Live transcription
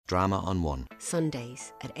Drama on One.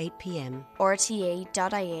 Sundays at 8 p.m. rte.ie/drama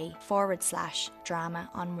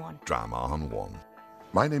on one. Drama on One.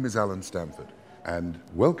 My name is Alan Stamford, and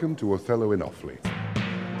welcome to Othello in Offaly.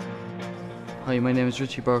 Hi, my name is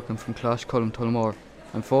Richie Burke. I'm from Clash Cullen, Tullamore.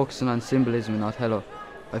 I'm focusing on symbolism in Othello.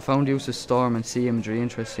 I found use of storm and sea imagery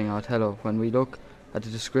interesting in Othello. When we look at the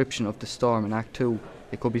description of the storm in Act 2,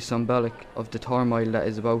 it could be symbolic of the turmoil that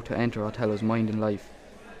is about to enter Othello's mind and life.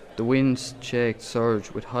 The winds shake,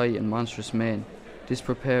 surge with high and monstrous mane. This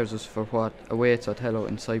prepares us for what awaits Othello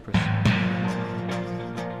in Cyprus.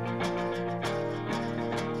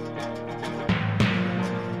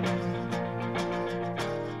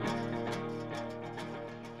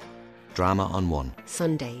 Drama on One.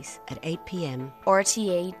 Sundays at 8 p.m.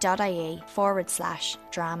 rte.ie/drama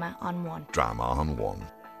on one. Drama on One.